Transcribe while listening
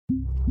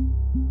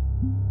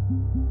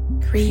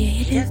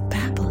Creative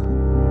Babble.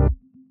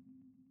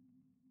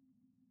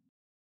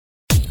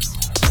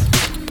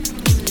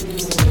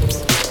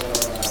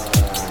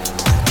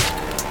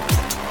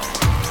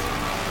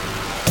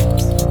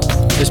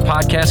 This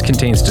podcast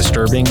contains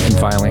disturbing and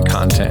violent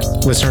content.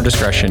 Listener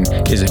discretion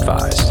is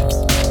advised.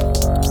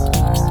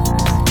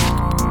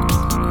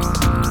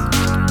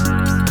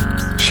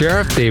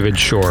 Sheriff David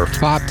Shore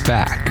fought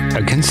back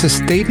against the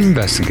state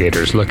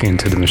investigators looking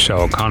into the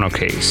Michelle O'Connell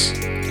case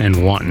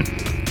and won.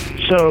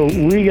 So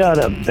we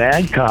got a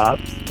bad cop,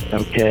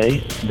 okay,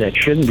 that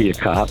shouldn't be a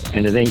cop,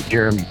 and it ain't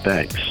Jeremy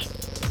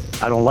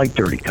Banks. I don't like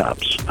dirty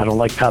cops. I don't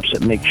like cops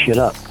that make shit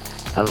up.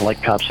 I don't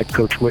like cops that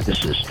coach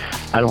witnesses.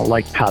 I don't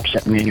like cops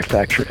that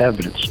manufacture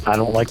evidence. I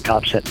don't like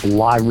cops that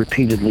lie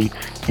repeatedly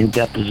in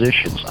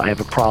depositions. I have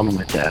a problem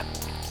with that.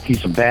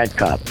 He's a bad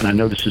cop, and I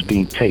know this is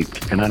being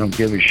taped, and I don't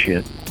give a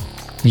shit.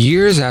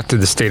 Years after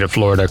the state of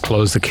Florida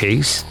closed the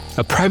case,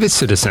 a private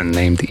citizen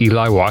named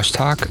Eli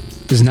Washtok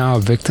is now a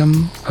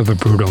victim of a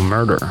brutal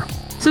murder.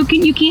 So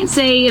you can't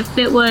say if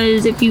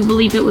you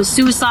believe it was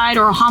suicide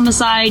or a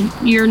homicide.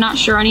 You're not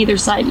sure on either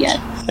side yet.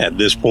 At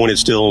this point,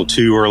 it's still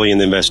too early in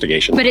the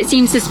investigation. But it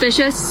seems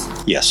suspicious?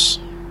 Yes.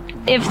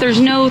 If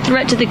there's no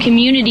threat to the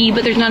community,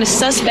 but there's not a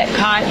suspect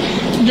caught,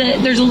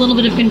 there's a little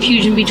bit of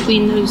confusion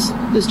between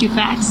those two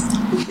facts.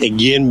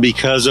 Again,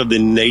 because of the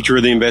nature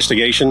of the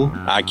investigation,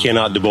 I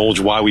cannot divulge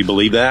why we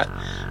believe that,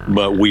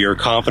 but we are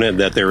confident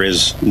that there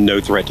is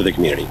no threat to the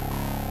community.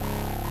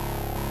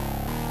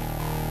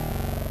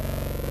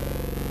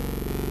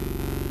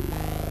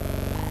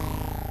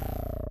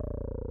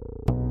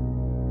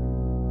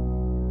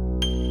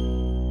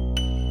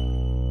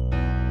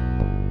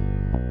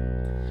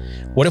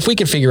 What if we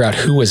could figure out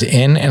who was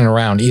in and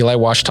around Eli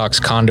Washtok's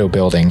condo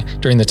building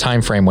during the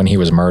time frame when he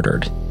was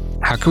murdered?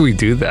 How could we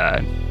do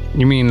that?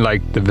 You mean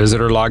like the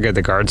visitor log at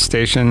the guard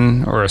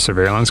station or a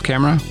surveillance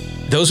camera?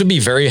 Those would be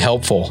very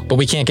helpful, but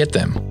we can't get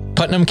them.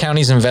 Putnam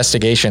County's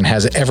investigation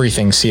has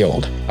everything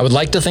sealed. I would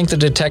like to think the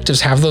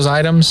detectives have those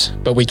items,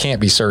 but we can't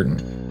be certain.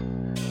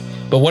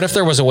 But what if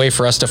there was a way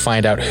for us to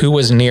find out who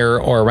was near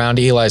or around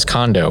Eli's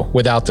condo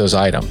without those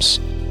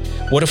items?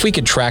 What if we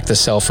could track the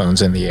cell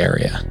phones in the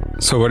area?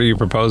 So what are you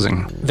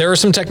proposing? There are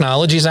some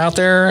technologies out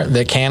there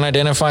that can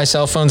identify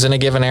cell phones in a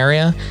given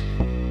area.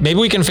 Maybe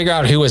we can figure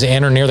out who was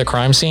in or near the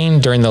crime scene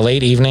during the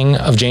late evening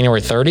of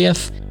January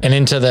 30th and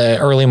into the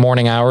early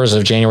morning hours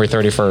of January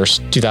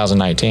 31st,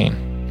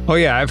 2019. Oh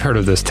yeah, I've heard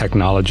of this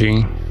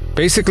technology.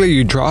 Basically,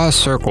 you draw a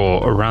circle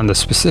around a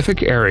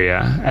specific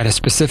area at a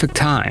specific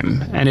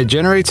time, and it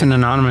generates an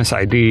anonymous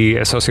ID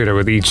associated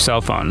with each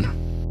cell phone.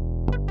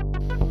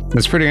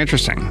 That's pretty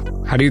interesting.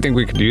 How do you think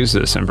we could use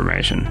this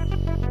information?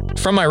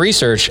 From my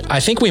research, I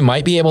think we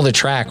might be able to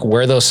track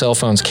where those cell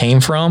phones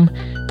came from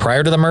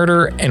prior to the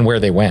murder and where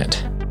they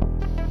went.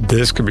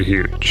 This could be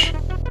huge.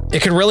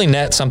 It could really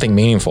net something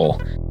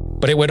meaningful,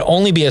 but it would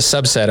only be a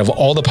subset of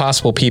all the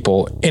possible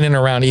people in and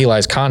around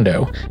Eli's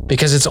condo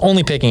because it's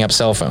only picking up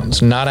cell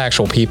phones, not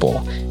actual people,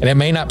 and it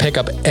may not pick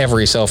up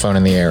every cell phone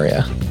in the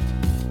area.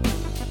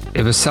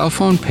 If a cell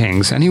phone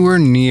pings anywhere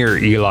near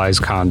Eli's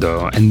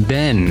condo and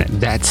then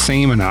that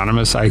same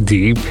anonymous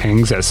ID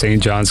pings at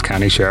St. Johns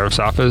County Sheriff's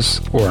Office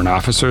or an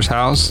officer's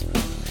house,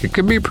 it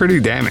could be pretty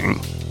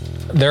damning.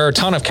 There are a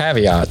ton of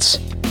caveats,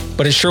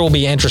 but it sure will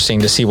be interesting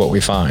to see what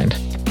we find.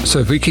 So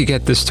if we could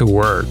get this to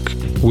work,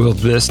 will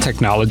this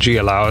technology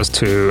allow us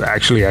to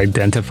actually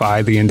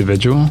identify the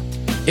individual?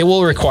 It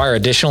will require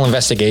additional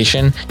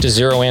investigation to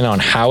zero in on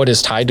how it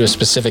is tied to a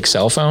specific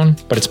cell phone,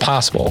 but it's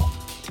possible.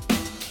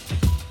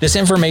 This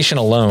information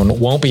alone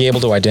won't be able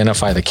to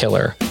identify the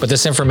killer, but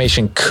this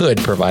information could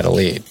provide a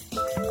lead.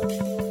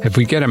 If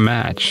we get a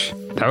match,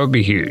 that would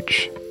be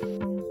huge.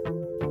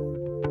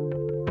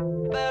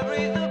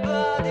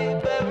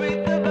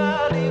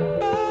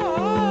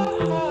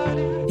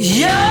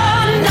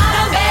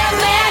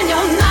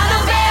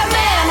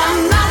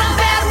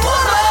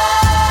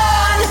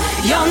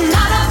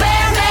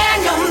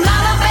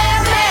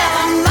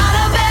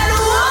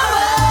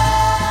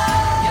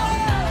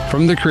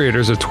 From the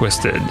creators of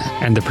Twisted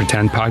and the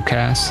Pretend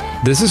podcast,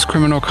 this is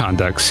Criminal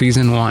Conduct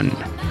Season 1,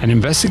 an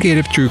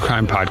investigative true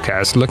crime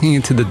podcast looking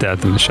into the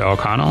death of Michelle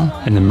O'Connell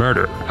and the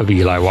murder of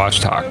Eli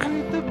Washtok.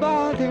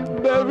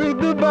 Bury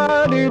the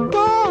body,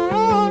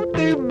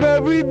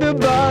 bury the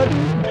body,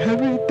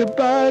 bury the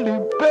body,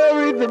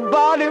 bury the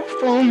body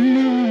for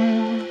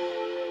me.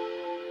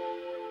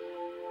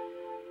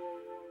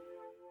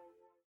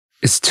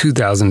 It's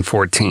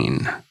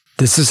 2014.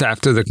 This is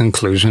after the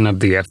conclusion of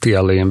the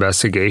FDLE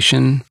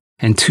investigation,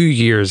 and 2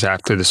 years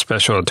after the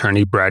special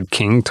attorney Brad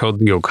King told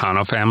the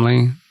O'Connell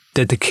family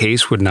that the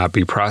case would not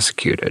be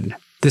prosecuted.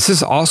 This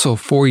is also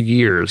 4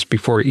 years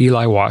before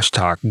Eli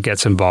Washtok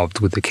gets involved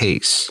with the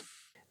case.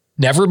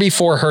 Never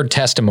before heard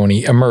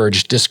testimony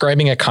emerged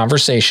describing a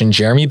conversation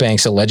Jeremy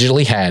Banks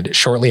allegedly had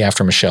shortly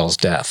after Michelle's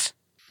death.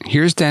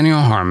 Here's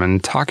Daniel Harmon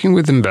talking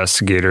with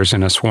investigators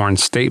in a sworn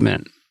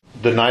statement.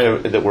 The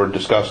night that we're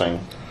discussing,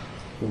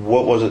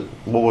 what was it?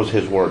 What was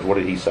his words? What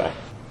did he say?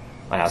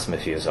 I asked him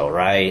if he was all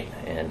right,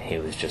 and he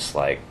was just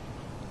like,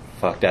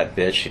 fuck that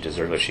bitch, she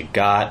deserved what she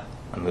got,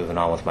 I'm moving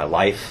on with my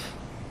life.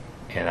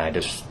 And I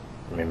just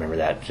remember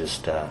that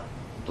just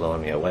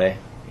blowing me away,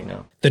 you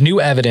know. The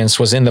new evidence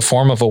was in the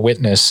form of a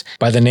witness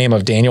by the name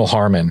of Daniel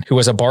Harmon, who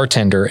was a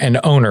bartender and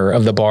owner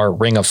of the bar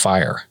Ring of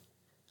Fire.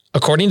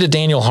 According to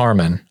Daniel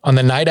Harmon, on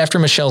the night after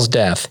Michelle's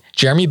death,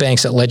 Jeremy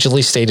Banks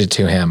allegedly stated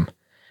to him,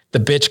 "The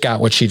bitch got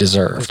what she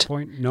deserved."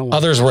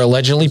 Others were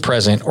allegedly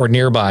present or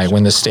nearby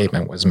when this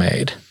statement was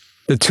made.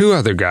 The two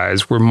other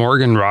guys were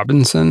Morgan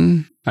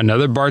Robinson,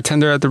 another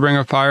bartender at the Ring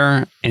of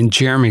Fire, and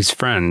Jeremy's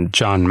friend,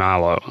 John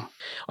Mallow.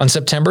 On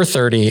September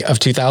 30 of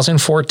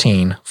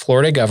 2014,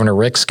 Florida Governor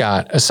Rick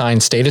Scott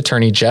assigned State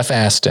Attorney Jeff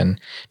Astin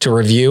to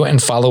review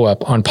and follow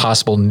up on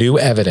possible new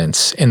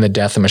evidence in the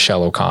death of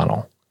Michelle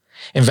O'Connell.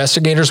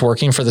 Investigators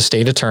working for the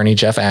State Attorney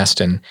Jeff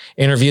Astin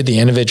interviewed the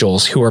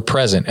individuals who were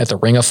present at the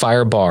Ring of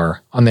Fire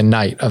bar on the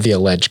night of the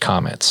alleged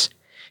comments.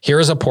 Here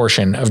is a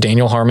portion of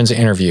Daniel Harmon's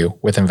interview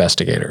with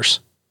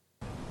investigators.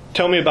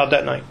 Tell me about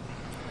that night.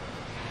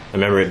 I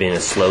remember it being a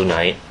slow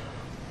night.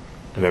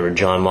 I remember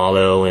John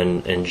Mallow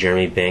and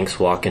Jeremy Banks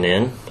walking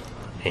in,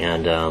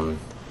 and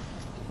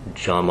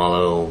John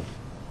Mallow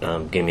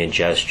gave me a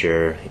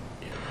gesture.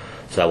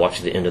 So I walked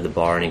to the end of the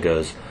bar, and he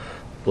goes,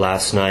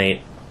 "Last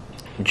night,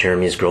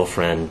 Jeremy's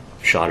girlfriend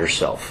shot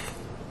herself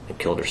and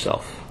killed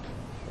herself."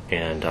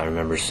 And I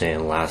remember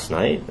saying, "Last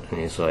night?" And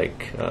he's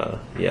like,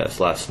 "Yes,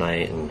 last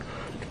night." And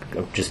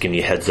I'm just giving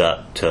you a heads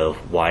up to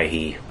why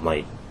he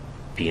might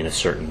be in a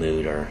certain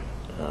mood or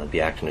be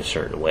acting a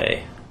certain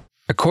way.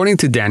 According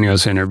to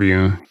Daniel's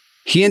interview,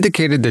 he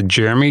indicated that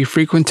Jeremy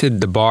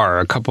frequented the bar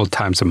a couple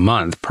times a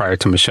month prior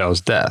to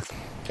Michelle's death.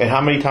 And how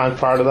many times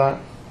prior to that?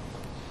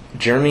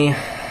 Jeremy,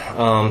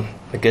 a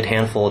good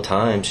handful of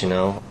times, you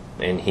know,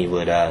 and he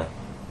would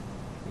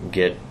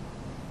get,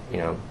 you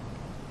know,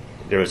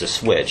 there was a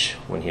switch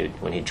when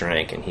he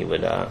drank, and he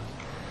would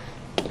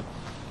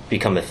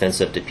become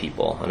offensive to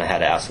people, and I had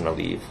to ask him to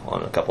leave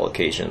on a couple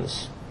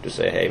occasions. Just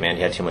say, "Hey man,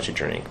 you had too much to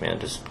drink, man,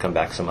 just come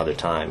back some other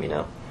time," you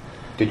know.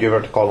 Did you ever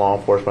have to call law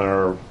enforcement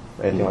or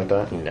anything like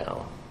that?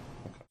 No.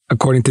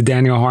 According to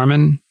Daniel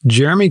Harmon,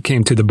 Jeremy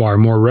came to the bar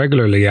more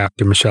regularly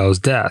after Michelle's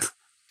death.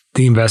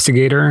 The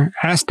investigator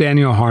asked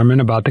Daniel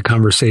Harmon about the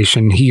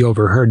conversation he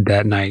overheard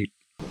that night.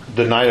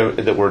 The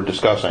night that we're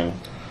discussing,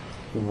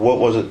 what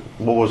was it?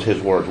 What was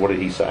his words? What did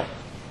he say?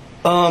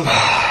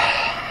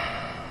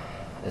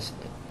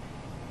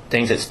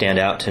 Things that stand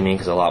out to me,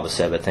 because a lot was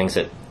said, but things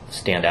that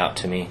stand out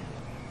to me.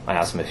 I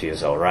asked him if he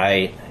was all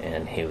right,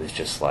 and he was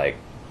just like,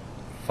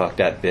 "Fuck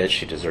that bitch,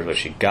 she deserved what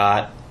she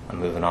got, I'm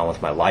moving on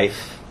with my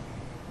life."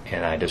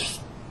 And I just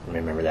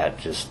remember that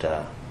just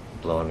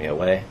blowing me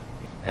away.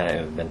 And it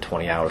had been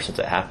 20 hours since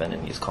it happened,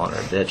 and he's calling her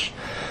a bitch.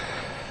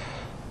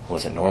 It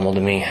wasn't normal to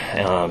me.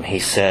 He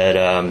said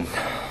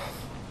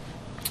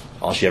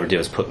all she ever did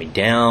was put me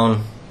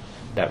down.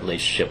 That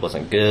relationship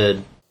wasn't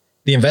good.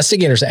 The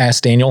investigators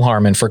asked Daniel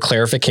Harmon for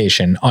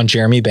clarification on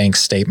Jeremy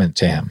Banks' statement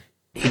to him.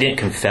 He didn't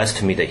confess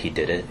to me that he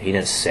did it. He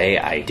didn't say,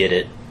 "I did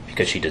it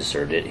because she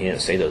deserved it." He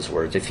didn't say those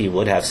words. If he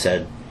would have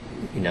said,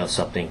 you know,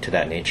 something to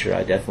that nature,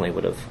 I definitely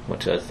would have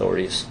went to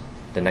authorities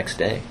the next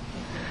day.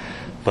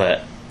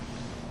 But,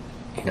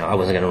 you know, I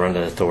wasn't going to run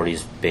to the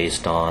authorities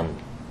based on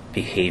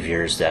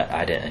behaviors that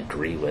I didn't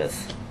agree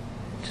with.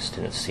 It just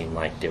didn't seem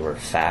like they were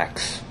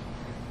facts.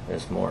 It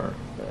was more,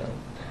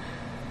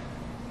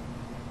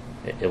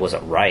 it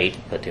wasn't right,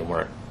 but they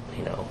weren't,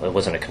 you know, it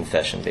wasn't a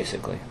confession,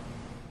 basically.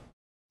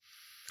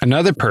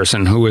 Another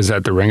person who was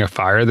at the Ring of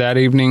Fire that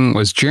evening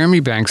was Jeremy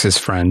Banks'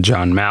 friend,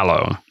 John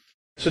Mallow.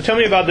 So tell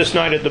me about this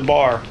night at the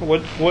bar.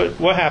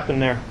 What happened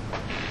there?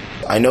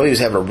 I know he was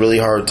having a really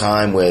hard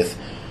time with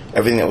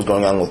everything that was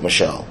going on with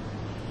Michelle.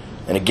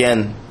 And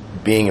again,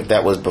 being if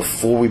that was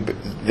before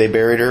they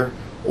buried her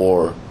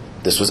or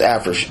this was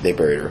after they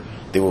buried her,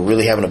 they were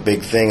really having a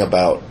big thing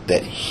about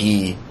that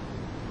he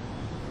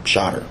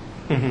shot her.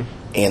 Mm-hmm.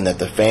 And that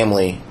the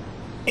family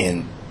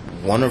and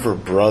one of her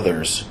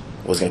brothers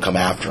was going to come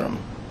after him.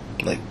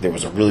 Like, there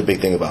was a really big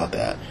thing about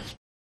that.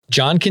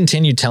 John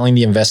continued telling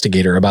the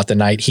investigator about the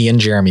night he and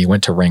Jeremy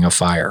went to Ring of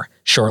Fire,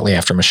 shortly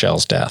after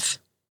Michelle's death.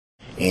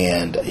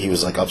 And he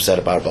was like upset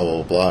about it, blah,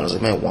 blah, blah. And I was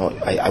like, man, well,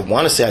 I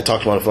want to say I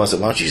talked to him on the phone. I said,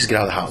 why don't you just get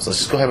out of the house? Let's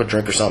just go have a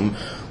drink or something.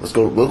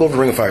 We'll go to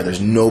Ring of Fire. There's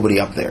nobody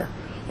up there.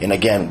 And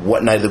again,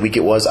 what night of the week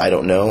it was, I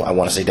don't know. I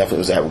want to say definitely it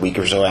was a week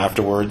or so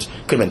afterwards.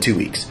 Could have been 2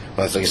 weeks.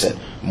 But like I said,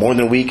 more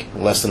than a week,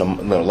 less than a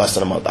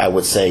month, I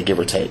would say, give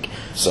or take.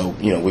 So,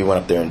 you know, we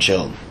went up there and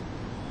chilled.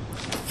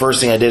 First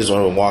thing I did is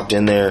when we walked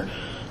in there,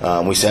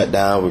 we sat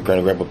down, we were going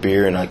to grab a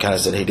beer, and I kind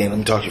of said, hey, Dan, let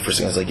me talk to you for a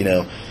second. I was like, you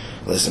know,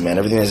 listen, man,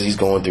 everything that he's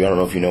going through, I don't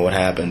know if you know what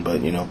happened,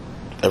 but, you know,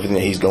 everything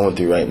that he's going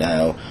through right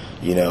now,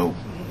 you know,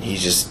 he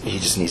just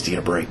needs to get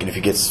a break. And if he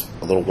gets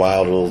a little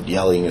wild, a little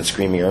yelling and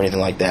screaming or anything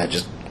like that,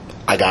 just,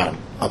 I got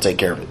him. I'll take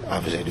care of it.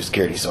 Obviously, I do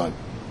security, so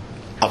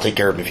I'll take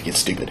care of him if he gets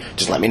stupid.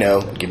 Just let me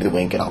know, give me the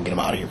wink, and I'll get him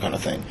out of here kind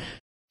of thing.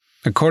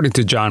 According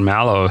to John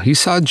Mallow, he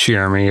saw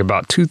Jeremy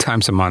about 2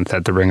 times a month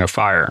at the Ring of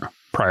Fire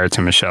prior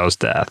to Michelle's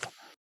death.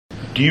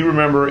 Do you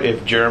remember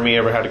if Jeremy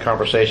ever had a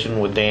conversation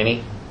with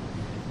Danny?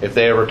 If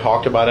they ever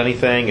talked about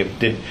anything?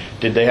 Did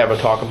they have a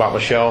talk about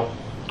Michelle?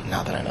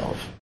 Not that I know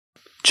of.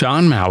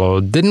 John Mallow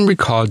didn't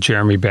recall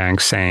Jeremy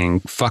Banks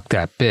saying, "Fuck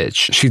that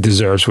bitch, she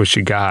deserves what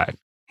she got."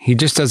 He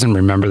just doesn't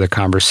remember the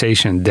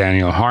conversation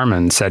Daniel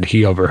Harmon said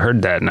he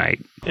overheard that night.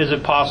 Is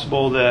it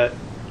possible that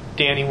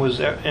Danny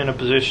was in a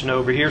position to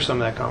overhear some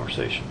of that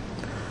conversation?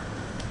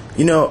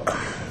 You know,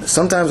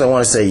 sometimes I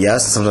want to say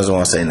yes, and sometimes I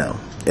want to say no.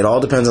 It all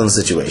depends on the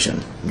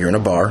situation. You're in a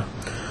bar,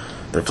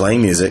 they're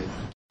playing music.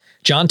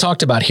 John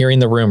talked about hearing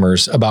the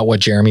rumors about what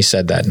Jeremy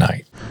said that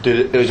night.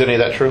 Was any of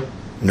that true?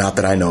 Not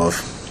that I know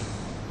of.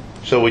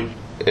 So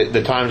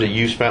the times that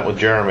you spent with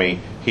Jeremy,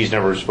 he's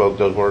never spoke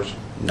those words?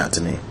 Not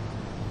to me.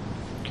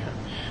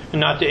 And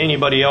not to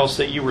anybody else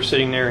that you were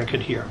sitting there and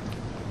could hear?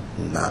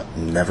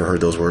 Never heard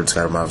those words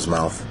out of his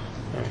mouth.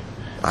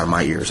 Out of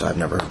my ears, I've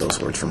never heard those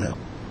words from him.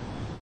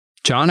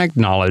 John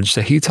acknowledged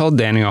that he told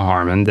Daniel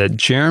Harmon that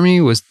Jeremy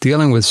was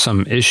dealing with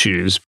some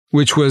issues,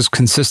 which was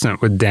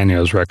consistent with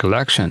Daniel's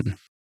recollection.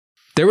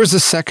 There was a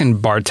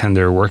second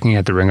bartender working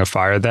at the Ring of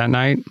Fire that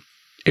night.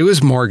 It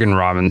was Morgan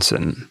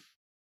Robinson.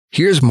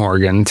 Here's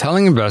Morgan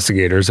telling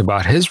investigators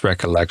about his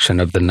recollection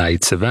of the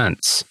night's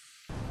events.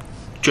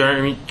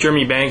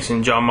 Jeremy Banks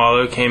and John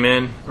Marlowe came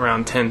in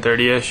around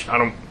 10:30ish.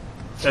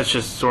 That's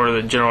just sort of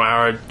the general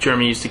hour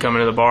Jeremy used to come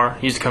into the bar.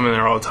 He used to come in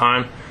there all the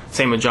time.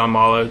 Same with John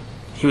Marlowe.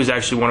 He was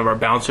actually one of our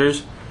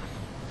bouncers.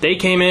 They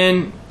came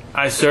in.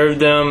 I served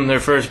them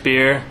their first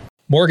beer.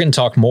 Morgan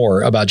talked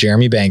more about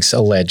Jeremy Banks'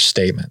 alleged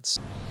statements.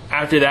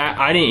 After that,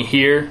 I didn't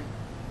hear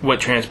what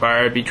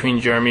transpired between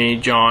Jeremy,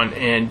 John,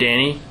 and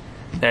Danny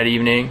that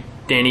evening.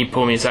 Danny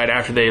pulled me aside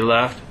after they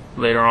left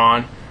later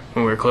on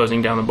when we were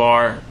closing down the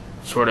bar.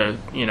 Sort of,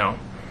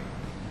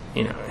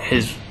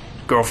 his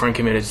girlfriend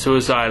committed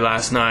suicide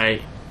last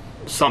night.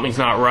 Something's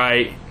not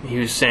right. He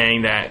was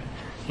saying that,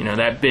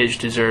 that bitch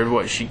deserved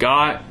what she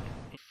got.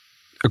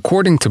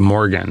 According to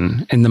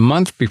Morgan, in the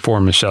month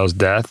before Michelle's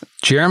death,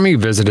 Jeremy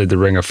visited the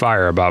Ring of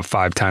Fire about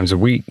 5 times a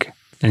week.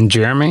 And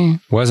Jeremy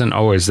wasn't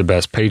always the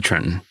best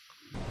patron.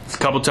 A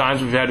couple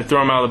times we've had to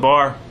throw him out of the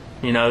bar.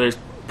 There's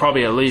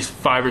probably at least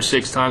 5 or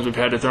 6 times we've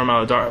had to throw him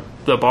out of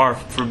the bar.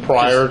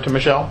 Prior to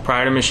Michelle?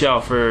 Prior to Michelle,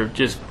 for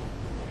just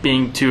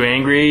being too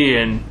angry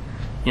and,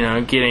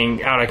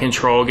 getting out of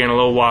control, getting a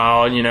little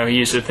wild. He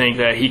used to think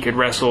that he could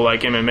wrestle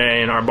like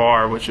MMA in our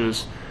bar, which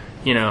was,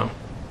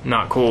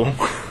 not cool.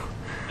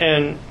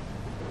 And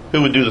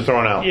who would do the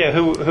throwing out? Yeah,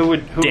 who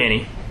would?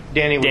 Danny.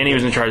 Danny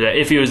was in charge of that.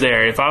 If he was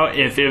there,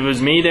 if it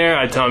was me there,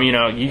 I'd tell him,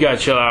 you gotta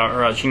chill out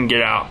or else you can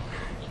get out.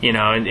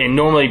 And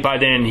normally by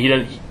then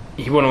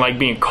he wouldn't like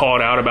being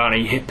called out about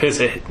it. He'd piss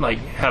it, like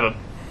have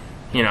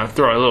a,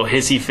 throw a little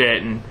hissy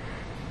fit and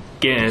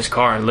get in his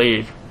car and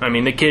leave. I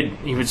mean, the kid,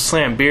 he would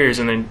slam beers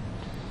and then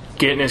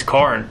get in his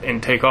car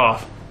and take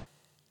off.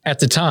 At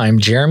the time,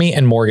 Jeremy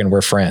and Morgan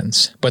were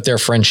friends, but their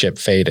friendship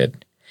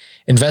faded.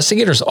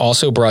 Investigators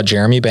also brought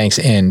Jeremy Banks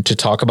in to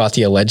talk about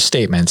the alleged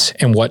statements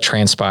and what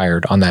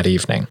transpired on that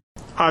evening.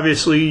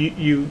 Obviously,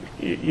 you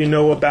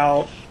know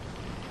about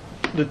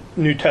the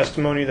new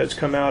testimony that's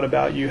come out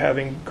about you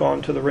having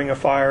gone to the Ring of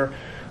Fire.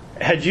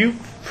 Had you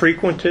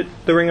frequented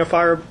the Ring of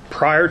Fire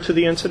prior to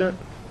the incident?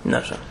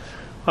 No, sir.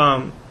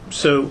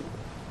 So,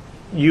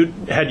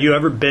 had you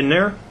ever been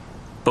there?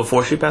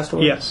 Before she passed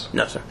away? Yes.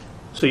 No, sir.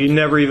 So you'd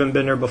never even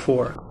been there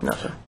before? No,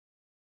 sir.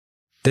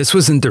 This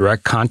was in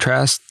direct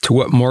contrast to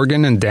what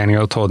Morgan and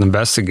Daniel told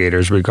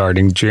investigators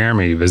regarding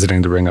Jeremy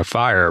visiting the Ring of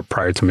Fire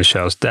prior to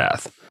Michelle's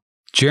death.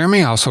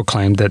 Jeremy also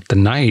claimed that the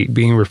night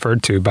being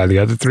referred to by the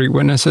other 3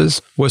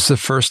 witnesses was the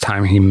first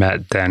time he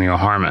met Daniel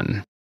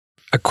Harmon.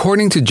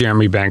 According to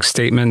Jeremy Banks'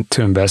 statement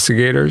to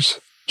investigators,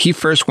 he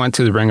first went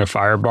to the Ring of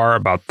Fire bar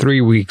about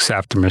 3 weeks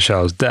after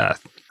Michelle's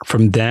death.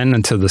 From then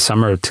until the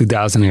summer of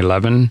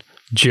 2011,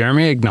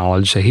 Jeremy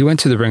acknowledged that he went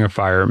to the Ring of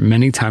Fire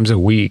many times a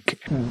week.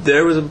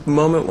 There was a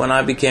moment when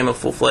I became a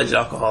full-fledged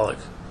alcoholic,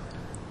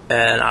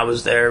 and I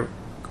was there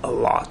a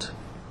lot.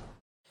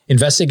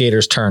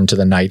 Investigators turned to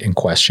the night in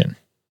question.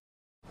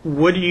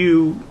 What do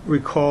you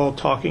recall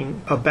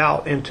talking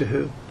about and to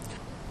who?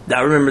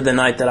 I remember the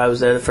night that I was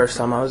there, the first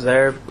time I was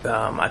there,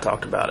 I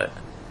talked about it.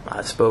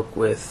 I spoke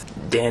with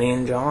Danny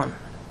and John.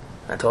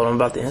 I told them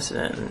about the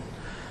incident.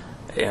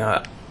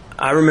 And,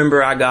 I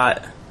remember I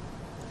got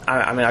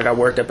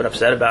worked up and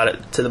upset about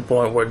it to the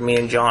point where me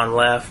and John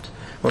left,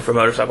 went for a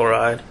motorcycle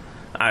ride.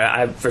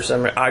 I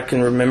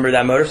can remember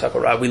that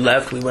motorcycle ride. We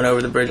left, we went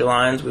over the Bridge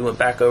Alliance, we went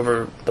back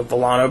over the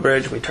Volano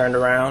Bridge, we turned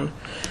around,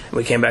 and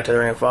we came back to the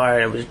Ring of Fire,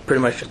 and it was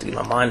pretty much just to get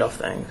my mind off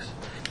things.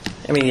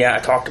 I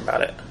talked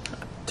about it.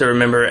 To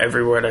remember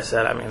every word I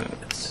said,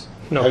 it's...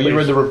 No, have you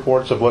read the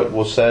reports of what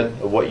was said,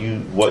 of what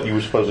you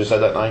were supposedly said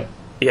that night?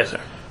 Yes, sir.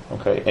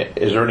 Okay.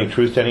 Is there any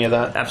truth to any of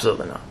that?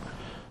 Absolutely not.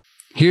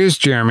 Here's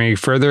Jeremy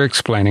further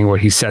explaining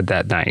what he said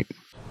that night.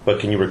 But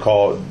can you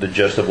recall the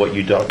gist of what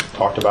you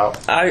talked about?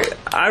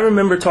 I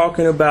remember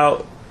talking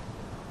about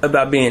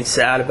being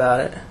sad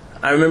about it.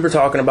 I remember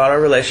talking about our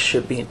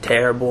relationship being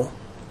terrible.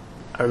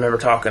 I remember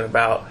talking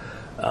about,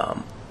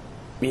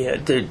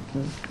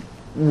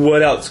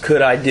 what else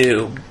could I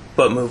do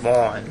but move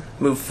on,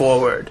 move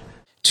forward.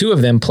 Two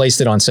of them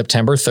placed it on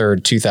September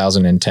 3rd,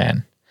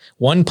 2010.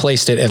 One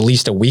placed it at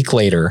least a week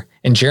later,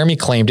 and Jeremy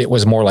claimed it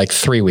was more like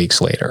 3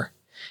 weeks later.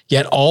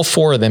 Yet all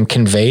four of them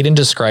conveyed and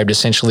described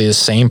essentially the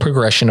same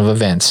progression of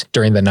events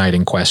during the night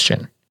in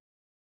question.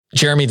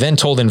 Jeremy then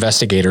told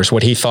investigators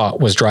what he thought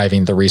was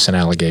driving the recent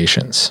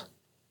allegations.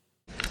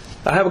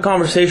 I have a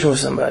conversation with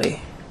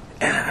somebody,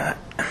 and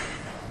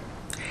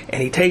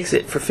he takes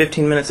it for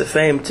 15 minutes of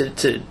fame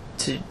to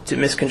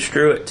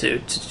misconstrue it,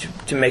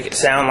 to make it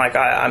sound like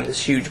I'm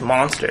this huge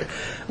monster.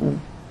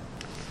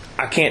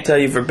 I can't tell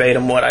you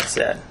verbatim what I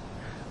said,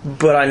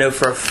 but I know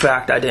for a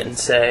fact I didn't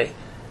say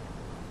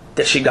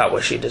that she got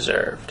what she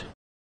deserved.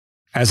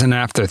 As an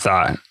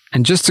afterthought,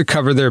 and just to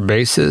cover their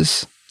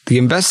bases, the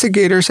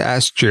investigators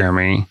asked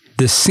Jeremy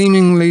this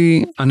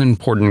seemingly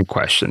unimportant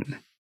question.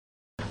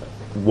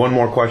 One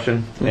more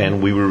question,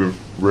 and we were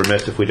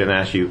remiss if we didn't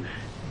ask you.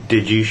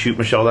 Did you shoot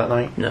Michelle that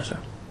night? No, sir.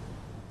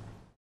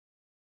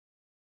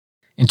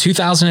 In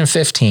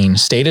 2015,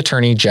 State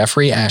Attorney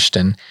Jeffrey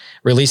Ashton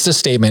released a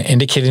statement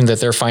indicating that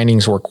their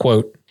findings were,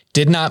 quote,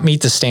 did not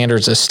meet the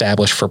standards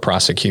established for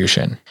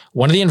prosecution.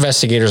 One of the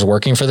investigators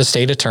working for the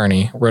state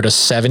attorney wrote a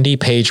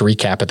 70-page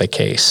recap of the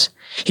case.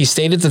 He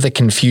stated that the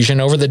confusion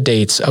over the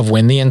dates of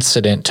when the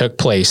incident took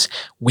place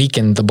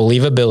weakened the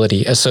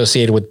believability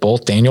associated with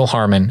both Daniel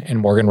Harmon and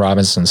Morgan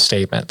Robinson's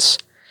statements.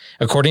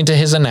 According to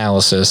his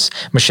analysis,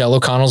 Michelle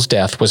O'Connell's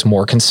death was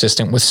more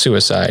consistent with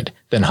suicide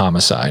than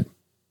homicide.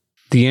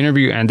 The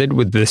interview ended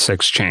with this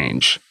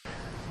exchange.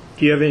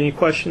 Do you have any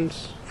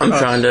questions? I'm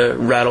trying to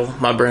rattle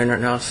my brain right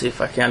now, see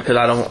if I can, because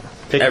I don't.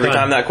 Every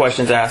time that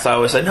question's asked, I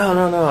always say, no,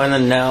 and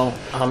then now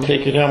I'm.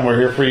 Take your time, we're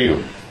here for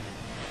you.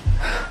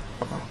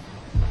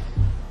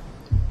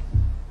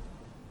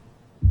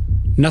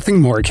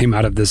 Nothing more came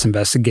out of this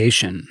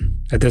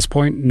investigation. At this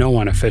point, no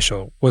one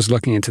official was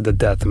looking into the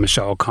death of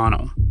Michelle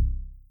O'Connell.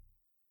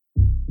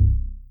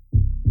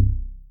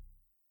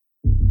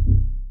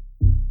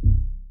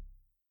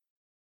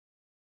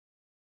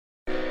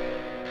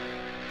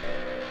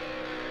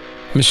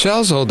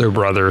 Michelle's older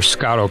brother,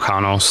 Scott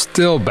O'Connell,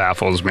 still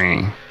baffles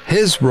me.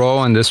 His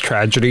role in this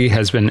tragedy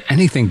has been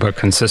anything but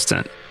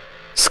consistent.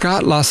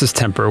 Scott lost his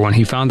temper when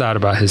he found out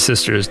about his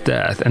sister's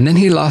death, and then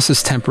he lost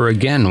his temper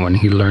again when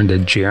he learned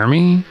that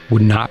Jeremy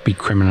would not be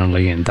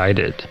criminally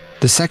indicted.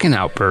 The second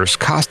outburst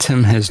cost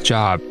him his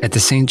job at the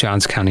St.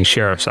 Johns County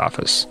Sheriff's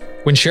Office.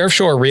 When Sheriff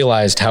Shore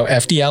realized how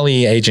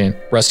FDLE agent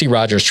Rusty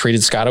Rogers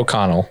treated Scott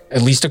O'Connell,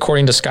 at least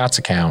according to Scott's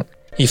account,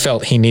 he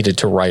felt he needed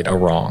to right a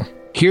wrong.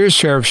 Here's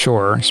Sheriff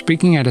Shore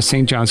speaking at a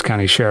St. Johns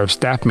County Sheriff's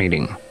staff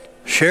meeting.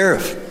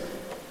 Sheriff,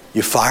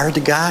 you fired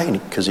the guy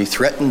because he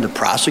threatened the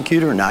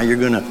prosecutor, and now you're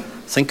going to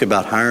think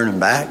about hiring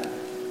him back?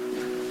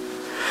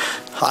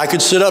 I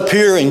could sit up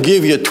here and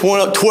give you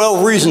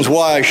 12 reasons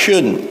why I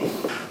shouldn't,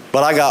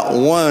 but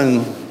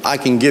I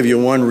can give you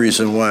one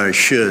reason why I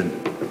should,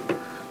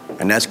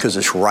 and that's because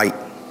it's right.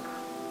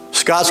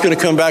 Scott's going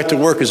to come back to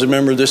work as a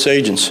member of this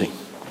agency.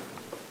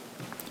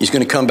 He's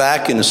going to come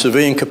back in a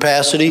civilian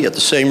capacity at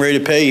the same rate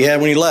of pay he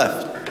had when he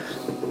left.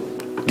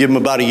 Give him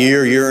about a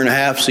year and a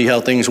half, see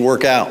how things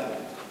work out.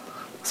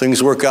 If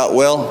things work out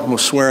well, we'll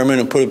swear him in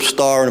and put a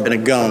star and a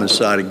gun on his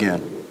side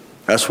again.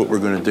 That's what we're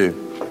going to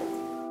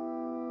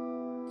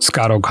do.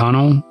 Scott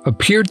O'Connell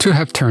appeared to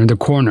have turned a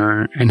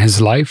corner and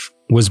his life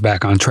was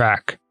back on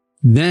track.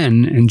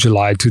 Then, in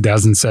July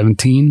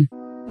 2017,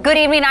 Good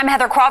evening, I'm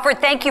Heather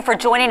Crawford. Thank you for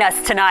joining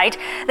us tonight.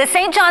 The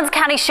St. Johns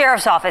County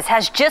Sheriff's Office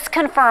has just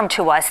confirmed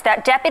to us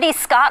that Deputy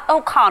Scott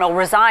O'Connell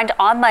resigned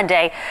on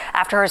Monday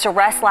after his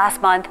arrest last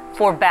month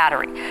for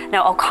battery.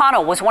 Now,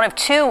 O'Connell was one of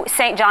two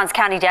St. Johns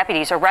County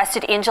deputies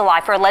arrested in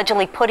July for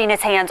allegedly putting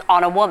his hands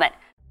on a woman.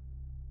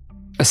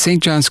 A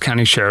St. Johns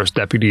County Sheriff's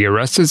deputy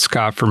arrested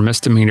Scott for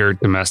misdemeanor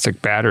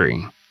domestic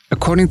battery.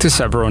 According to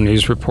several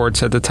news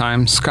reports at the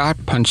time, Scott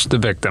punched the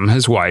victim,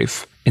 his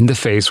wife, in the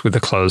face with a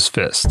closed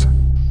fist.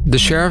 The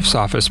sheriff's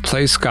office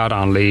placed Scott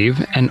on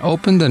leave and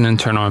opened an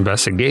internal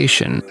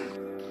investigation.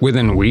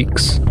 Within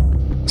weeks,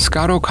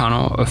 Scott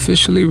O'Connell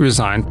officially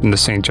resigned from the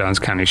St. Johns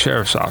County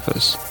Sheriff's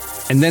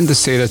Office, and then the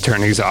state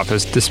attorney's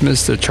office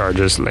dismissed the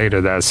charges later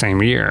that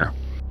same year.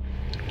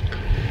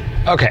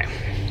 Okay,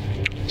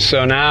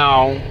 so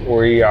now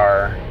we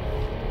are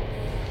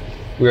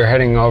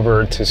heading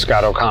over to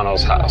Scott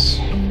O'Connell's house,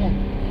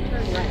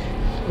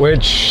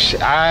 which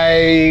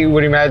I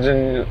would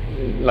imagine,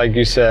 like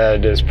you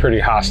said, is pretty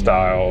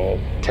hostile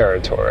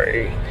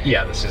territory.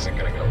 Yeah, this isn't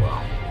going to go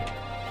well.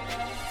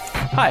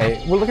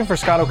 Hi, we're looking for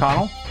Scott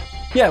O'Connell.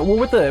 Yeah,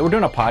 we're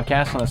doing a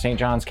podcast on the St.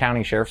 Johns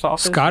County Sheriff's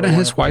Office. Scott and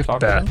his wife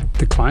Beth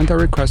declined our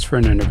request for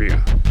an interview.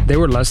 They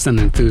were less than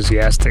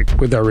enthusiastic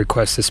with our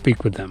request to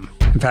speak with them.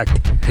 In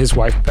fact, his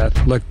wife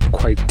Beth looked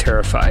quite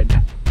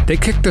terrified. They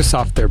kicked us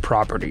off their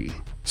property.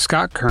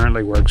 Scott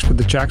currently works for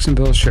the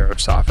Jacksonville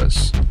Sheriff's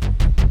Office.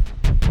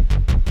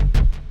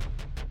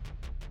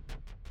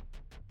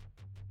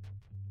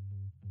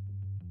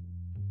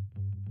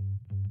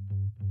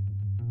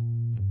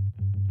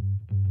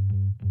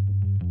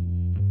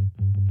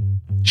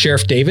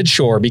 Sheriff David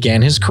Shore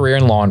began his career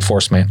in law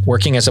enforcement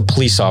working as a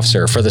police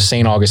officer for the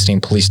St.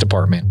 Augustine Police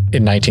Department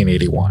in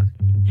 1981.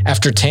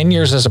 After 10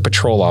 years as a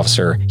patrol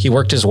officer, he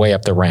worked his way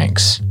up the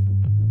ranks.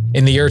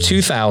 In the year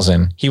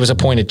 2000, he was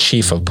appointed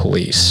chief of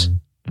police.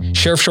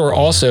 Sheriff Shore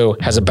also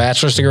has a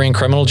bachelor's degree in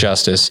criminal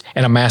justice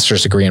and a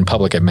master's degree in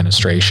public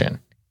administration.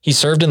 He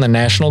served in the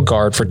National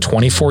Guard for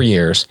 24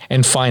 years,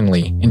 and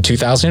finally, in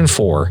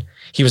 2004,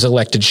 he was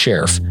elected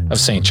sheriff of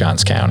St.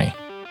 Johns County.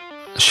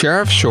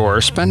 Sheriff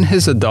Shore spent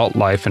his adult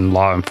life in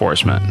law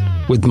enforcement,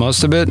 with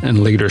most of it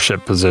in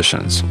leadership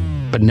positions.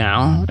 But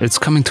now, it's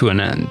coming to an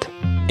end.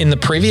 In the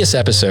previous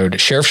episode,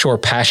 Sheriff Shore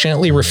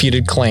passionately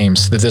refuted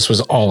claims that this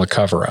was all a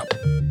cover-up.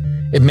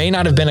 It may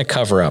not have been a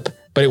cover-up,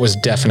 but it was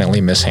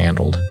definitely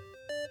mishandled.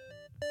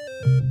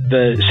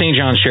 The St.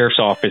 Johns Sheriff's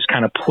Office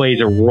kind of plays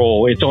a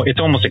role. It's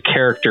almost a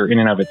character in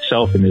and of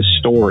itself in this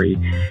story.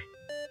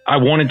 I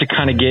wanted to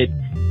kind of get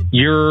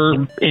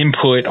your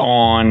input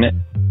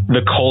on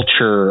the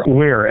culture.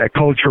 Where? At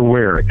culture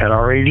where? At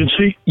our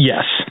agency?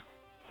 Yes.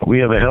 We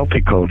have a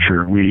healthy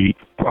culture.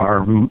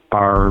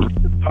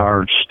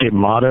 Our state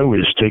motto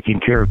is taking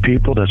care of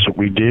people. That's what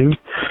we do.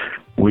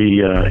 We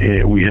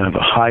have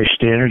high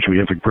standards. We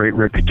have a great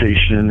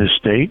reputation in this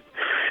state,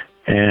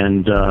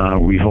 and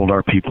we hold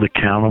our people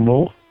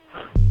accountable.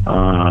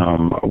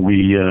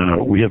 We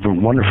have a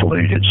wonderful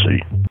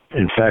agency.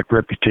 In fact,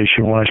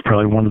 reputation-wise,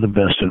 probably one of the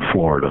best in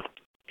Florida.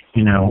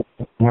 You know,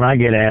 when I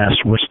get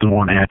asked what's the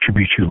one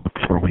attribute you look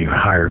for when you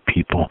hire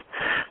people,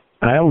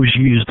 I always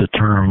use the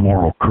term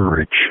moral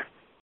courage.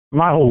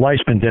 My whole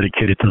life's been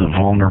dedicated to the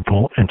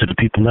vulnerable and to the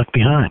people left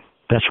behind.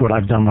 That's what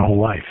I've done my whole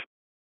life.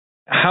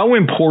 How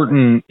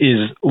important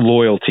is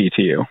loyalty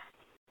to you?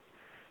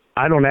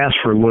 I don't ask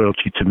for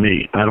loyalty to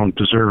me. I don't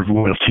deserve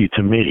loyalty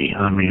to me.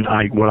 I mean,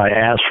 what I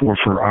ask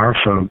for our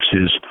folks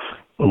is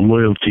a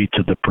loyalty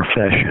to the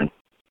profession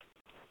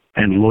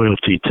and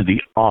loyalty to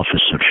the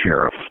office of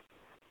sheriff.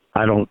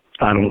 I don't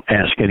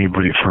ask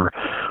anybody for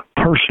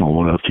personal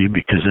loyalty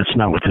because that's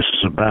not what this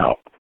is about.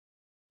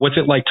 What's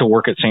it like to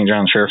work at St.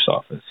 Johns Sheriff's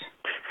Office?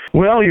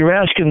 Well, you're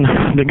asking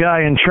the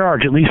guy in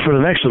charge, at least for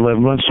the next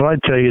 11 months, so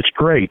I'd tell you it's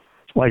great.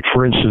 Like,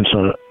 for instance,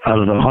 out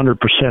of the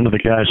 100% of the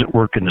guys that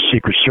work in the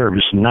Secret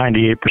Service,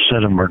 98%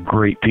 of them are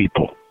great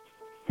people,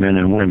 men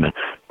and women.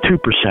 2%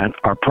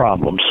 are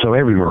problems. So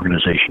every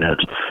organization has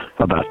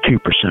about 2%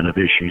 of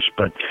issues,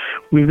 but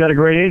we've got a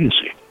great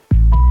agency.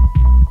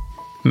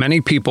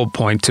 Many people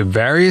point to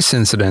various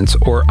incidents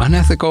or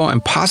unethical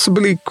and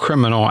possibly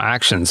criminal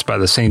actions by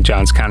the St.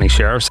 Johns County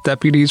Sheriff's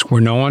deputies where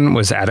no one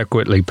was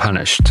adequately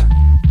punished.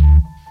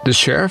 Does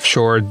Sheriff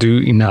Shore do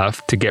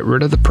enough to get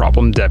rid of the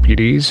problem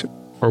deputies,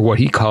 or what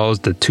he calls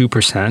the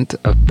 2%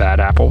 of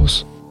bad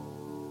apples?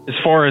 As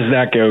far as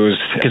that goes,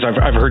 because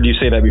I've heard you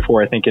say that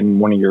before, I think in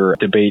one of your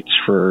debates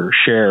for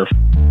sheriff,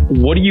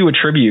 what do you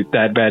attribute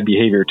that bad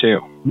behavior to?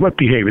 What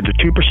behavior? The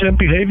 2%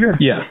 behavior?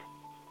 Yeah.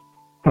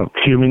 Oh,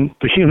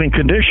 the human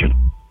condition.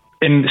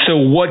 And so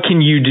what can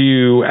you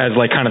do as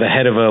like kind of the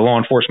head of a law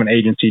enforcement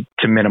agency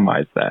to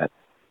minimize that?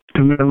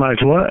 To minimize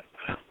what?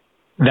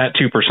 That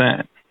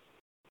 2%.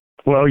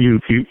 Well, you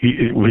do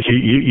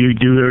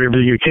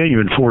everything you can.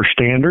 You enforce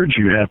standards,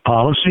 you have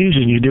policies,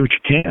 and you do what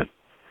you can.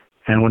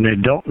 And when they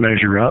don't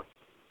measure up,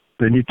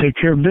 then you take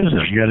care of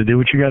business. You got to do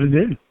what you got to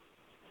do.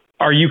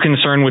 Are you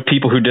concerned with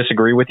people who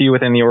disagree with you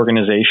within the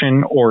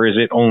organization, or is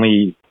it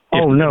only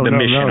the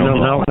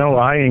mission? No.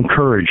 I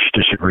encourage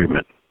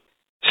disagreement.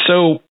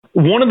 So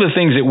one of the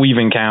things that we've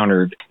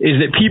encountered is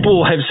that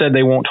people have said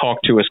they won't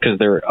talk to us because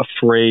they're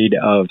afraid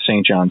of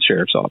St. John's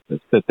Sheriff's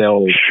Office, that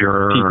they'll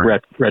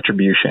seek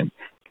retribution.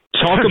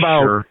 Talk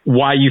about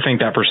why you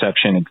think that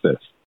perception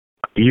exists.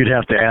 You'd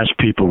have to ask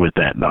people with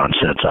that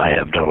nonsense. I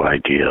have no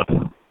idea.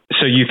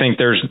 So you think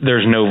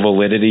there's no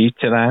validity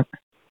to that?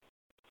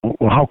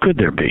 Well, how could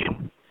there be?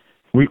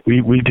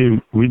 We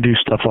do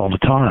stuff all the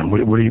time.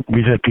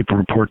 We've had people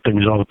report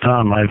things all the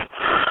time.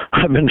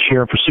 I've been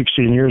sheriff for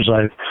 16 years.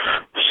 I've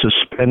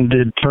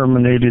suspended,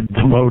 terminated,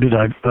 demoted.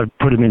 I've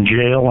put them in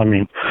jail. I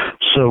mean,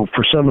 so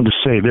for someone to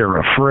say they're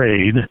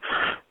afraid,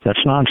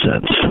 that's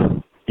nonsense.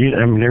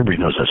 I mean, everybody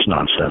knows that's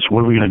nonsense.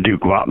 What are we going to do?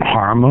 Go out and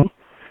harm them?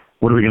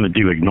 What are we going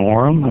to do?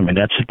 Ignore them? I mean,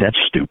 that's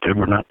stupid.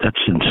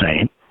 That's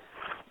insane.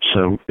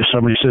 So if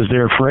somebody says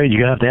they're afraid,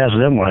 you have to ask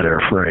them why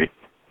they're afraid.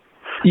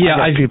 Yeah,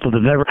 I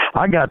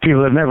got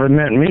people that never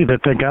met me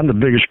that think I'm the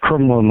biggest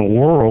criminal in the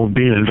world,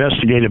 being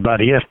investigated by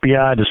the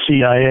FBI, the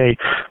CIA,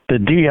 the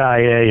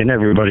DIA, and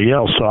everybody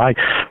else. So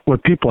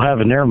what people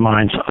have in their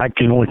minds, I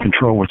can only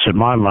control what's in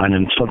my mind,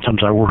 and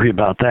sometimes I worry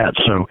about that.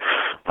 So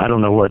I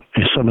don't know if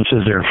someone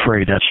says they're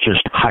afraid, that's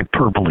just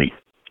hyperbole.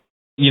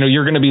 You know,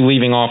 you're going to be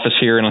leaving office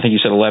here in, I think you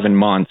said 11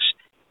 months.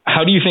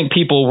 How do you think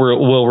people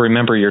will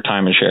remember your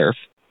time as sheriff?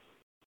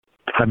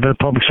 I've been a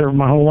public servant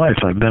my whole life.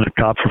 I've been a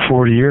cop for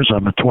 40 years.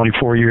 I'm a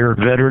 24-year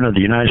veteran of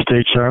the United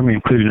States Army,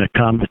 including a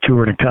combat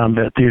tour and a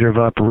combat theater of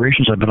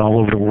operations. I've been all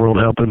over the world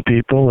helping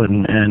people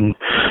and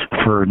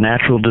for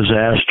natural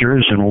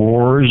disasters and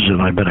wars,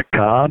 and I've been a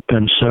cop.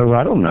 And so,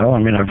 I don't know. I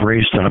mean, I've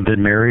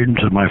been married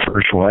to my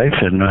first wife,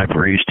 and I've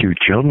raised 2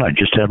 children. I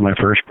just had my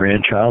first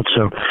grandchild,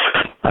 so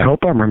I hope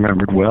I'm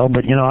remembered well.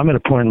 But, I'm at a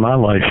point in my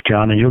life,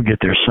 John, and you'll get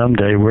there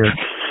someday, where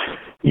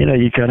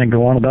you kind of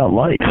go on about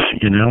life,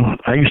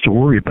 I used to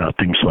worry about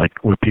things like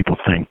what people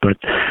think, but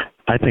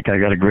I think I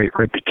got a great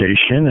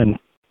reputation, and,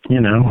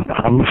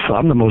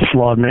 I'm the most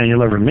flawed man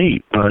you'll ever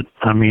meet, but,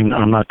 I'm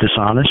not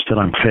dishonest, and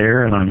I'm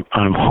fair, and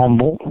I'm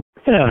humble.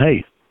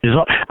 Hey,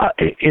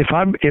 if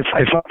I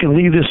can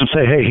leave this and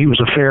say, hey, he was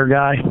a fair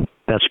guy,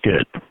 that's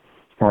good.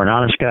 Or an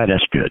honest guy,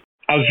 that's good.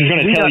 I was just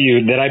going to tell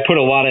you that I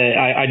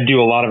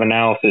do a lot of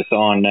analysis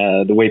on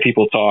the way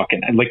people talk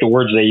and like the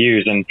words they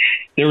use. And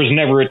there was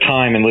never a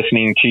time in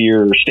listening to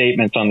your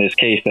statements on this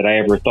case that I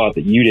ever thought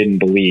that you didn't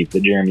believe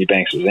that Jeremy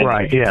Banks was innocent.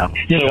 Right, yeah.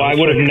 So I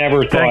would have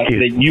never thought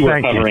that you were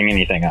covering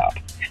anything up.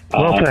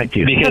 Well, thank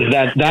you. Because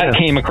that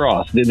came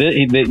across.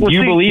 That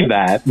you believe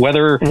that,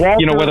 whether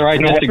whether I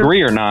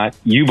disagree or not,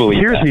 you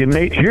believe that.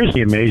 Here's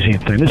the amazing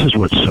thing. This is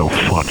what's so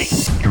funny.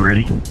 You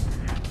ready?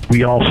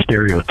 We all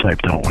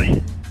stereotype, don't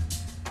we?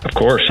 Of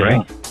course,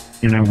 right?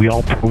 We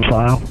all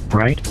profile,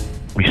 right?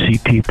 We see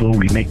people,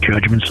 we make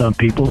judgments on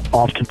people.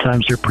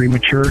 Oftentimes they're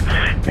premature,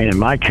 and in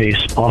my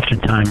case,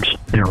 oftentimes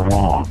they're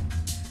wrong.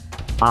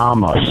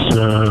 I'm a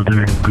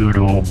southern good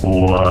old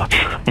boy,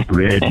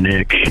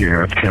 redneck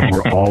sheriff, and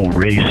we're all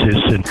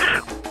racist. And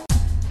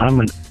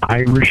I'm an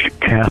Irish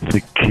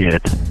Catholic kid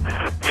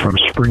from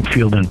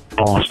Springfield and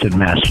Boston,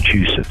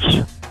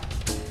 Massachusetts,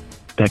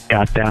 that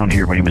got down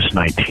here when he was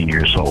 19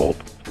 years old.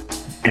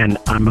 And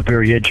I'm a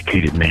very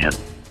educated man.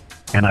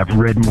 And I've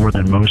read more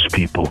than most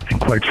people.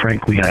 And quite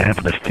frankly, I have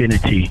an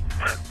affinity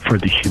for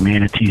the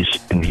humanities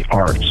and the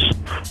arts.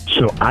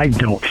 So I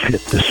don't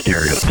fit the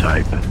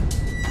stereotype.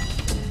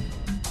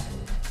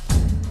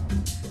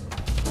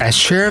 As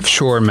Sheriff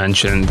Shore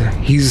mentioned,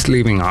 he's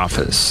leaving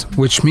office,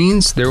 which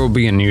means there will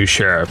be a new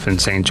sheriff in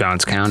St.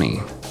 Johns County.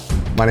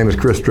 My name is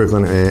Chris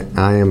Strickland, and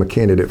I am a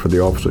candidate for the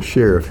office of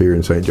sheriff here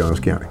in St. Johns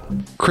County.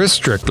 Chris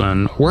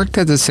Strickland worked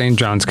at the St.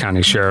 Johns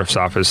County Sheriff's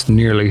Office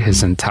nearly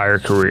his entire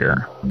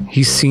career.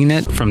 He's seen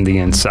it from the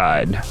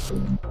inside.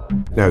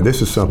 Now,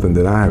 this is something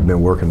that I have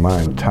been working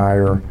my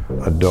entire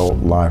adult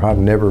life. I've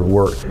never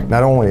worked,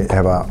 not only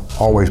have I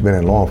always been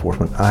in law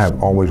enforcement, I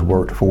have always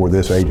worked for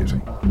this agency.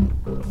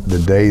 The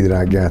day that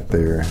I got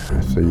there,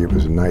 it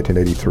was in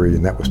 1983,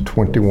 and that was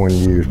 21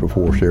 years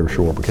before Sheriff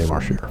Shore became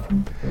our sheriff.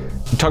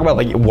 Talk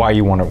about why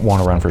you want to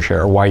run for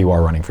sheriff, or why you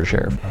are running for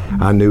sheriff.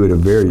 I knew at a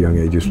very young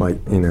age, just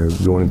like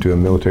going into a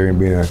military and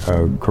being a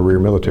career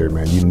military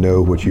man, you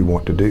know what you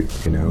want to do.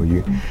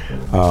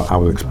 I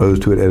was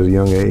exposed to it at a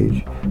young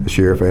age. The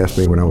sheriff asked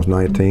me when I was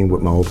 19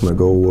 what my ultimate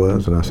goal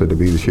was, and I said to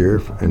be the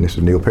sheriff. And this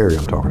is Neil Perry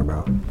I'm talking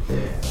about.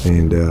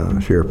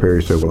 And Sheriff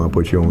Perry said, "Well, I'll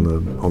put you on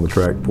the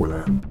track for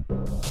that."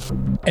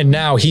 And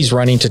now he's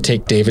running to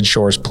take David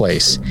Shore's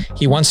place.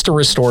 He wants to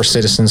restore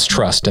citizens'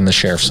 trust in the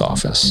sheriff's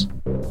office.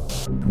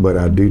 But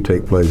I do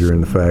take pleasure in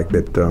the fact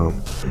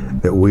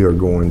that we are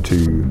going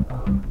to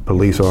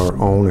police our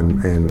own,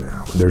 and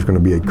there's going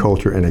to be a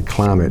culture and a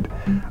climate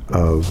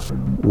of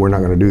we're not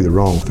going to do the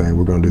wrong thing,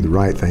 we're going to do the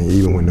right thing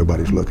even when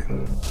nobody's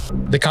looking.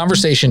 The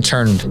conversation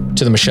turned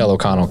to the Michelle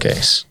O'Connell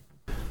case.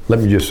 Let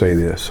me just say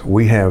this.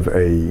 We have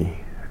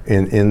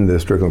in the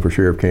Strickland for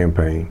Sheriff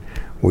campaign,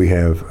 we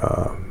have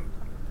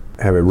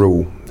a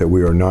rule that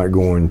we are not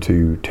going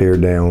to tear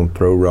down,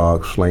 throw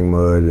rocks, sling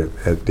mud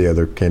at the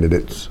other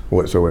candidates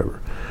whatsoever.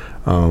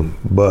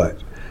 But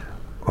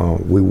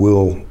we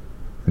will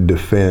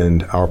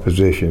defend our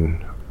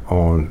position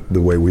on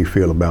the way we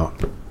feel about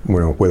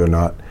whether or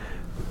not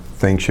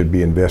things should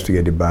be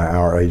investigated by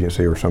our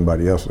agency or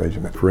somebody else's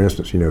agency. For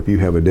instance, if you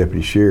have a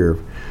deputy sheriff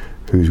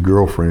whose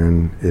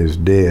girlfriend is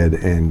dead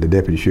and the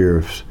deputy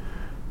sheriff's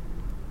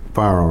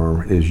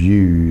firearm is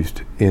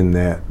used in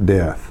that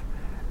death,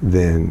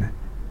 then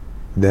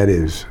that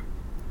is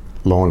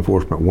law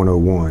enforcement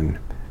 101,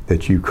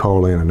 that you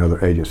call in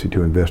another agency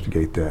to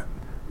investigate that,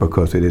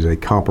 because it is a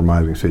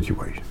compromising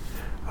situation.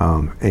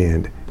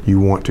 And you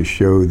want to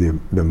show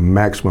the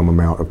maximum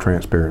amount of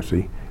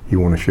transparency. You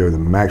want to show the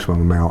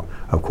maximum amount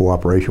of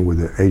cooperation with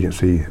the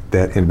agency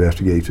that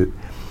investigates it.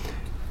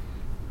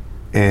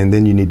 And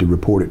then you need to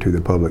report it to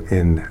the public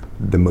in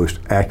the most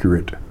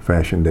accurate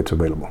fashion that's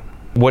available.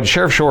 What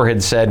Sheriff Shore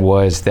had said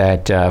was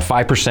that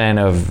 5%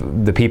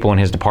 of the people in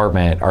his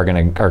department are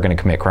going to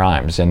commit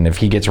crimes, and if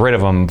he gets rid of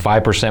them,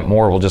 5%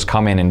 more will just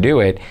come in and do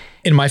it.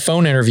 In my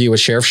phone interview with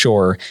Sheriff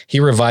Shore, he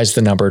revised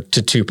the number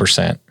to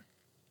 2%.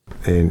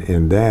 And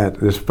in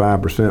this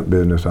 5%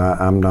 business,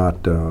 I'm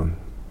not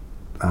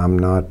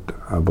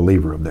a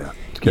believer of that.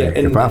 Okay?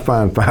 Yeah, if I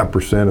find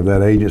 5% of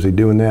that agency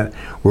doing that,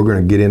 we're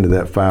going to get into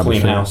that 5%.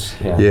 Clean house.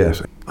 Yeah.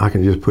 Yes, I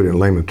can just put it in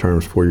layman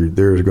terms for you.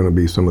 There's going to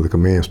be some of the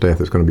command staff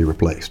that's going to be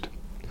replaced.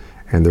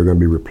 And they're going to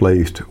be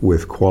replaced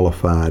with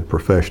qualified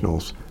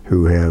professionals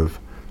who have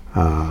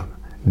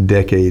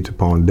decades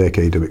upon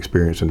decades of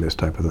experience in this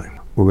type of thing.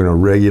 We're going to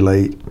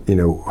regulate,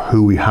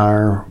 who we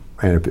hire,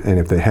 and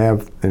if they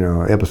have,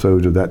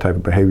 episodes of that type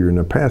of behavior in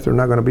their past, they're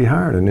not going to be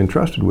hired and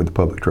entrusted with the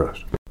public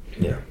trust.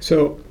 Yeah.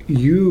 So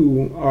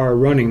you are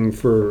running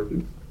for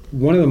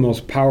one of the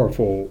most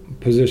powerful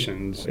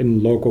positions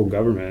in local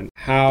government.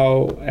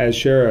 How, as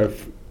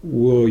sheriff,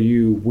 will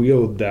you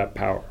wield that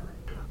power?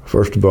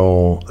 First of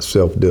all,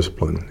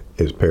 self-discipline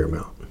is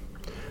paramount.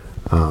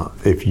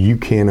 If you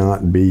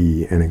cannot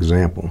be an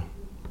example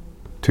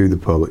to the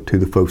public, to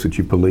the folks that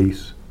you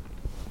police,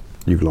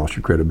 you've lost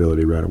your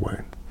credibility right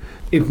away.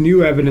 If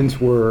new evidence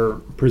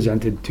were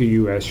presented to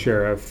you as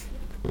sheriff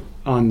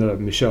on the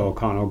Michelle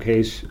O'Connell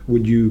case,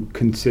 would you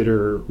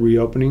consider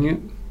reopening it?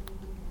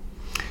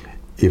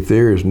 If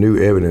there is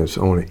new evidence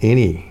on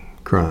any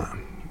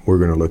crime, we're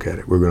going to look at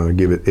it. We're going to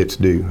give it its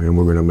due, and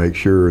we're going to make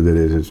sure that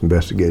it is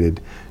investigated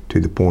to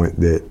the point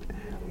that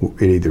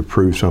it either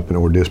proves something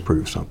or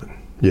disproves something.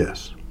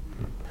 Yes.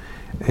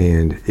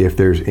 And if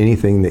there's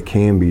anything that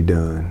can be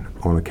done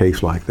on a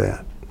case like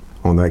that,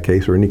 on that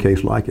case or any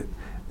case like it,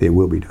 it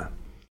will be done.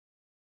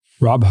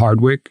 Rob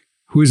Hardwick,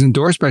 who is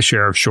endorsed by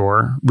Sheriff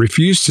Shore,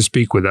 refused to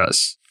speak with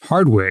us.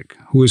 Hardwick,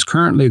 who is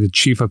currently the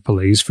chief of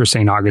police for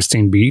St.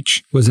 Augustine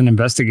Beach, was an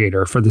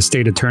investigator for the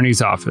state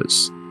attorney's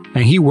office,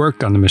 and he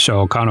worked on the Michelle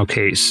O'Connell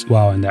case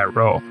while in that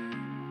role.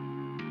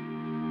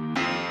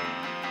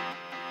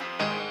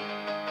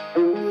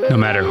 No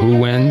matter who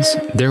wins,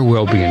 there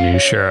will be a new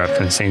sheriff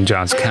in St.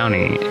 Johns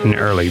County in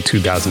early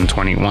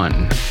 2021.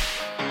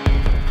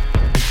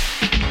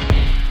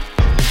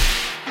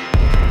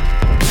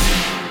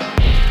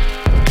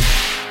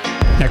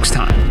 Next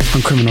time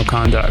on Criminal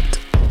Conduct,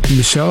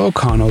 Michelle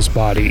O'Connell's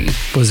body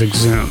was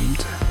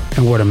exhumed,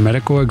 and what a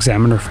medical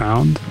examiner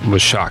found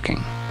was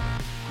shocking.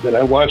 Then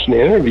I watched an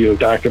interview of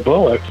Dr.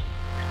 Bullock,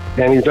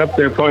 and he's up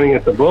there pointing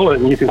at the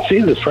bullet, and you can see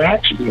the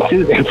fraction. You can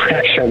see the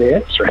fraction on the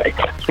X-ray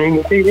during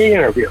the TV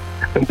interview.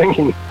 I'm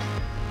thinking,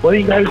 what are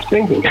you guys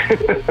thinking?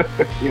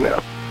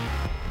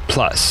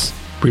 Plus,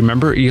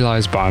 remember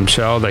Eli's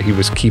bombshell that he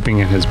was keeping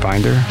in his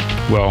binder?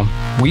 Well,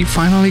 we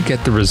finally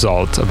get the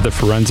results of the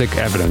forensic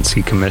evidence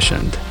he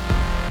commissioned.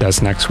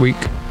 That's next week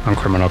on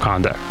Criminal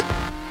Conduct.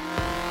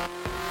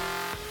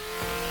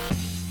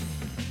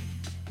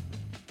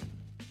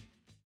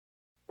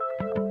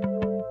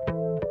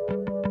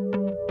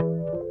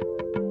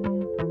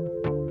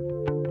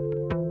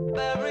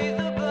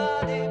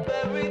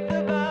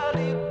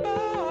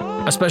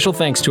 A special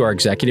thanks to our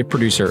executive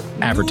producer,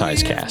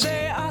 AdvertiseCast,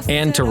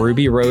 and to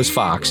Ruby Rose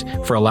Fox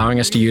for allowing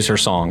us to use her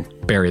song,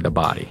 Bury the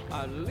Body.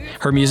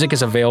 Her music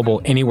is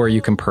available anywhere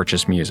you can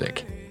purchase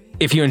music.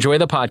 If you enjoy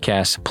the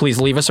podcast,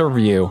 please leave us a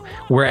review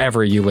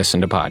wherever you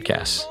listen to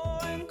podcasts.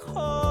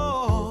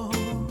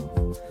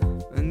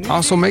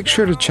 Also, make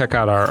sure to check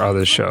out our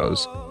other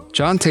shows.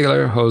 John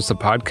Taylor hosts a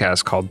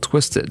podcast called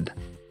Twisted.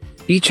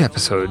 Each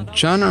episode,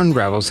 John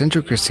unravels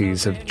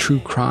intricacies of true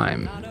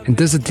crime and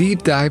does a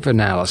deep dive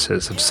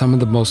analysis of some of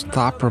the most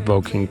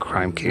thought-provoking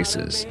crime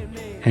cases.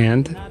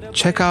 And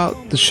check out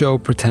the show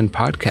Pretend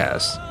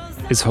Podcast.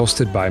 It's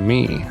hosted by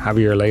me,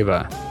 Javier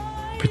Leiva.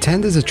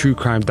 Pretend is a true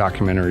crime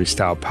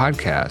documentary-style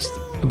podcast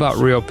about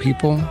real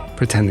people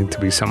pretending to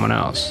be someone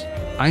else.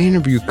 I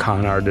interview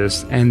con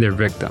artists and their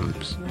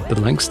victims. The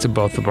links to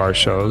both of our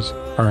shows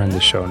are in the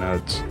show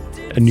notes.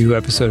 A new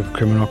episode of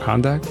Criminal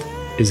Conduct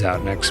is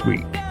out next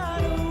week.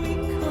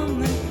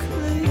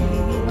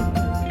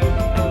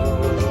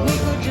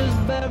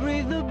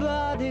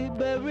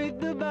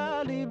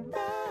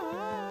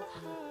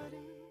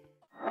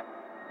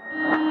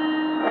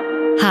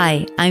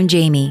 Hi, I'm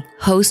Jamie,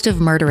 host of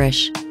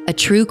Murderish, a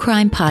true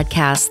crime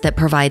podcast that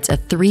provides a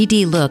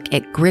 3D look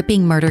at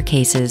gripping murder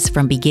cases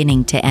from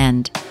beginning to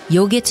end.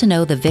 You'll get to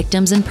know the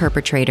victims and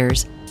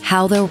perpetrators,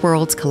 how their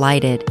worlds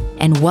collided,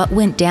 and what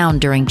went down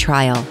during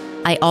trial.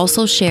 I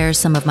also share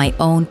some of my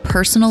own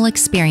personal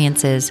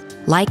experiences,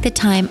 like the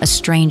time a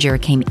stranger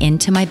came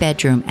into my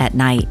bedroom at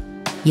night.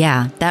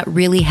 Yeah, that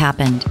really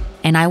happened,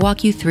 and I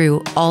walk you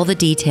through all the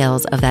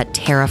details of that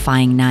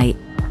terrifying night.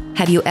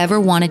 Have you ever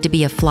wanted to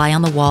be a fly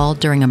on the wall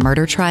during a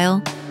murder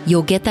trial?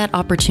 You'll get that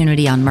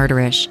opportunity on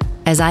Murderish,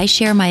 as I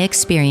share my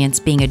experience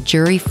being a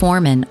jury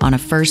foreman on a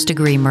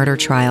first-degree murder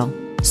trial.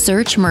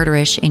 Search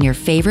Murderish in your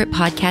favorite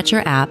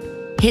podcatcher app,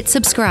 hit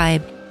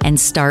subscribe, and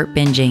start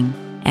binging.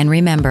 And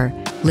remember,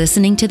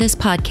 listening to this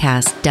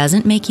podcast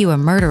doesn't make you a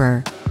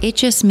murderer. It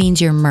just means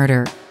you're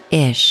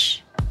murder-ish.